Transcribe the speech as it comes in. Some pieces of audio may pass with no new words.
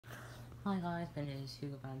Hi guys, my name is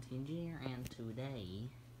Hugo Valentine Jr. and today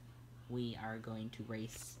we are going to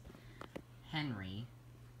race Henry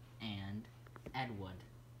and Edward.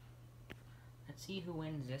 Let's see who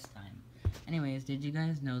wins this time. Anyways, did you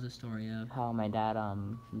guys know the story of how my dad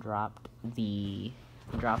dropped my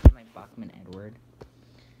Buckman Edward?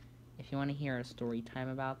 If you want to hear a story time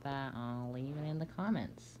about that, I'll leave it in the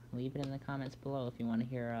comments. Leave it in the comments below if you want to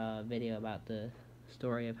hear a video about the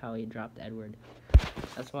story of how he dropped Edward.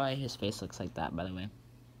 That's why his face looks like that, by the way.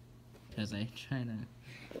 Because I try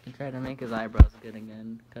to make his eyebrows good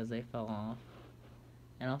again, because they fell off.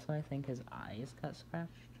 And also, I think his eyes got scratched.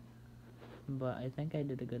 But I think I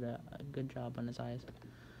did a good job on his eyes.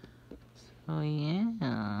 So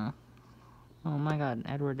yeah. Oh my God,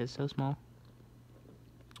 Edward is so small.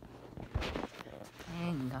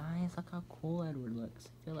 Hey guys, look how cool Edward looks. I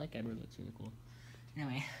feel like Edward looks really cool.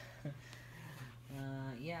 Anyway,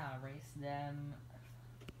 yeah, race them.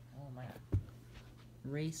 Oh my God.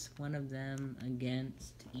 Race one of them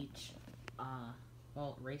against each,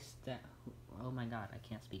 race that, oh my God, I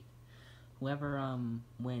can't speak. Whoever,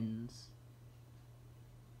 wins,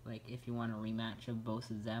 like, if you want a rematch of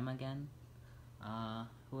both of them again,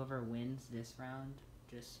 whoever wins this round,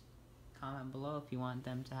 just comment below if you want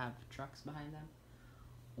them to have trucks behind them,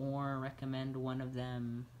 or recommend one of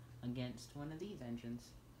them against one of these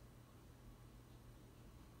engines.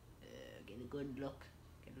 Get a good look.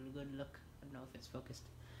 I don't know if it's focused,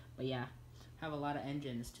 but yeah, have a lot of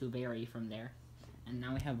engines to vary from there. And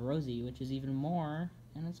now we have Rosie, which is even more,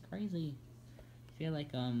 and it's crazy. I feel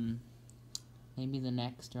like maybe the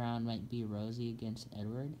next round might be Rosie against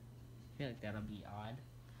Edward. I feel like that'll be odd.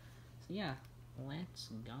 So yeah, let's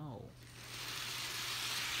go.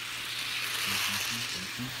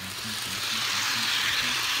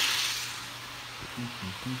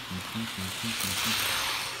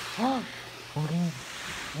 Oh, okay.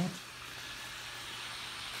 What?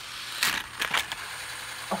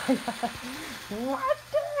 Oh my God. What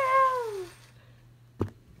the hell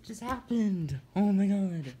just happened? Oh my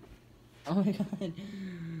God. Oh my God.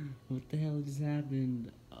 What the hell just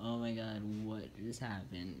happened? Oh my God, what just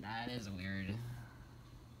happened? That is weird.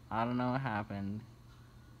 I don't know what happened.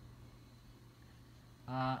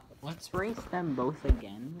 Let's race them both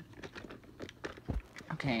again.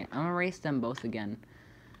 Okay, I'm gonna race them both again.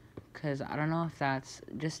 Cause I don't know if that's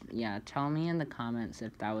just, yeah, tell me in the comments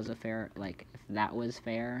if that was if that was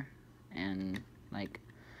fair, and, like,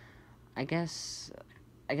 I guess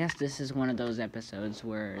this is one of those episodes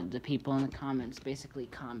where the people in the comments basically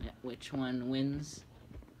comment which one wins.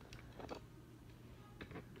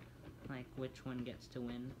 Like, which one gets to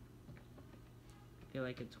win. I feel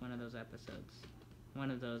like it's one of those episodes. One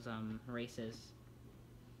of those, races.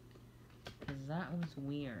 Cause that was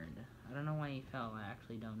weird. I don't know why he fell, I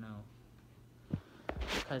actually don't know.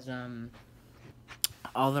 Cause,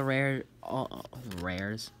 all the rails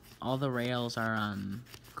are,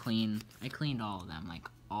 clean. I cleaned all of them, like,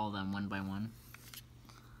 all of them one by one.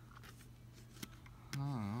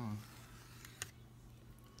 Oh.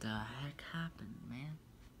 The heck happened, man?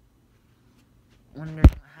 Wonder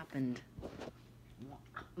what happened.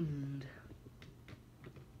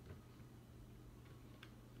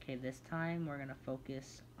 Okay, this time we're gonna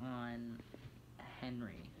focus on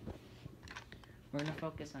Henry. We're gonna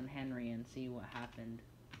focus on Henry and see what happened.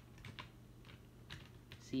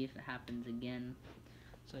 See if it happens again,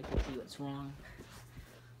 so I can see what's wrong.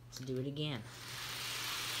 Let's do it again.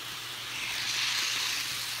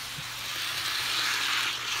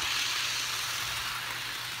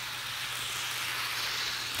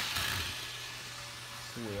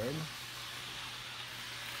 It's weird.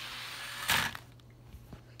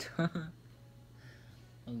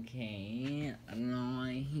 Okay, I don't know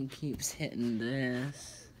why he keeps hitting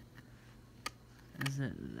this. Is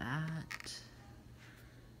it that?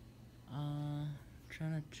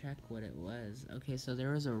 Trying to check what it was. Okay, so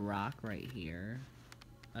there was a rock right here.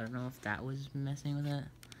 I don't know if that was messing with it.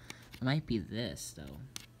 It might be this, though.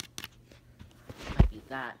 It might be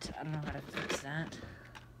that. I don't know how to fix that.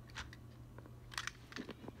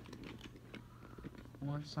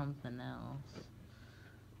 Or something else.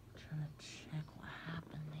 Trying to check what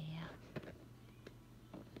happened here.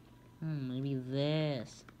 Maybe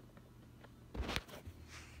this.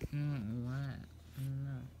 What?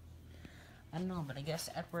 I don't know, but I guess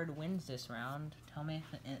Edward wins this round. Tell me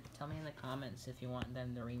in the comments if you want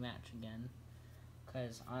them to rematch again.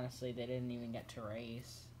 Because, honestly, they didn't even get to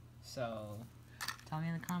race. So, tell me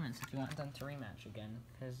in the comments if you want them to rematch again.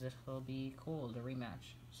 Because this will be cool to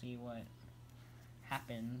rematch. See what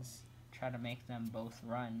happens. Try to make them both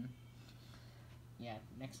run. Yeah,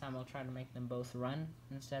 next time I'll try to make them both run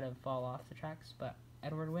instead of fall off the tracks. But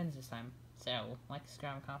Edward wins this time. So, like,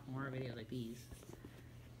 subscribe, and comment for more videos like these.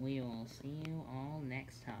 We will see you all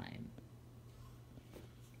next time.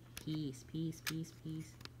 Peace, peace, peace,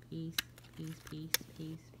 peace, peace, peace, peace,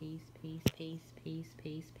 peace, peace, peace, peace, peace,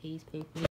 peace, peace, peace, peace.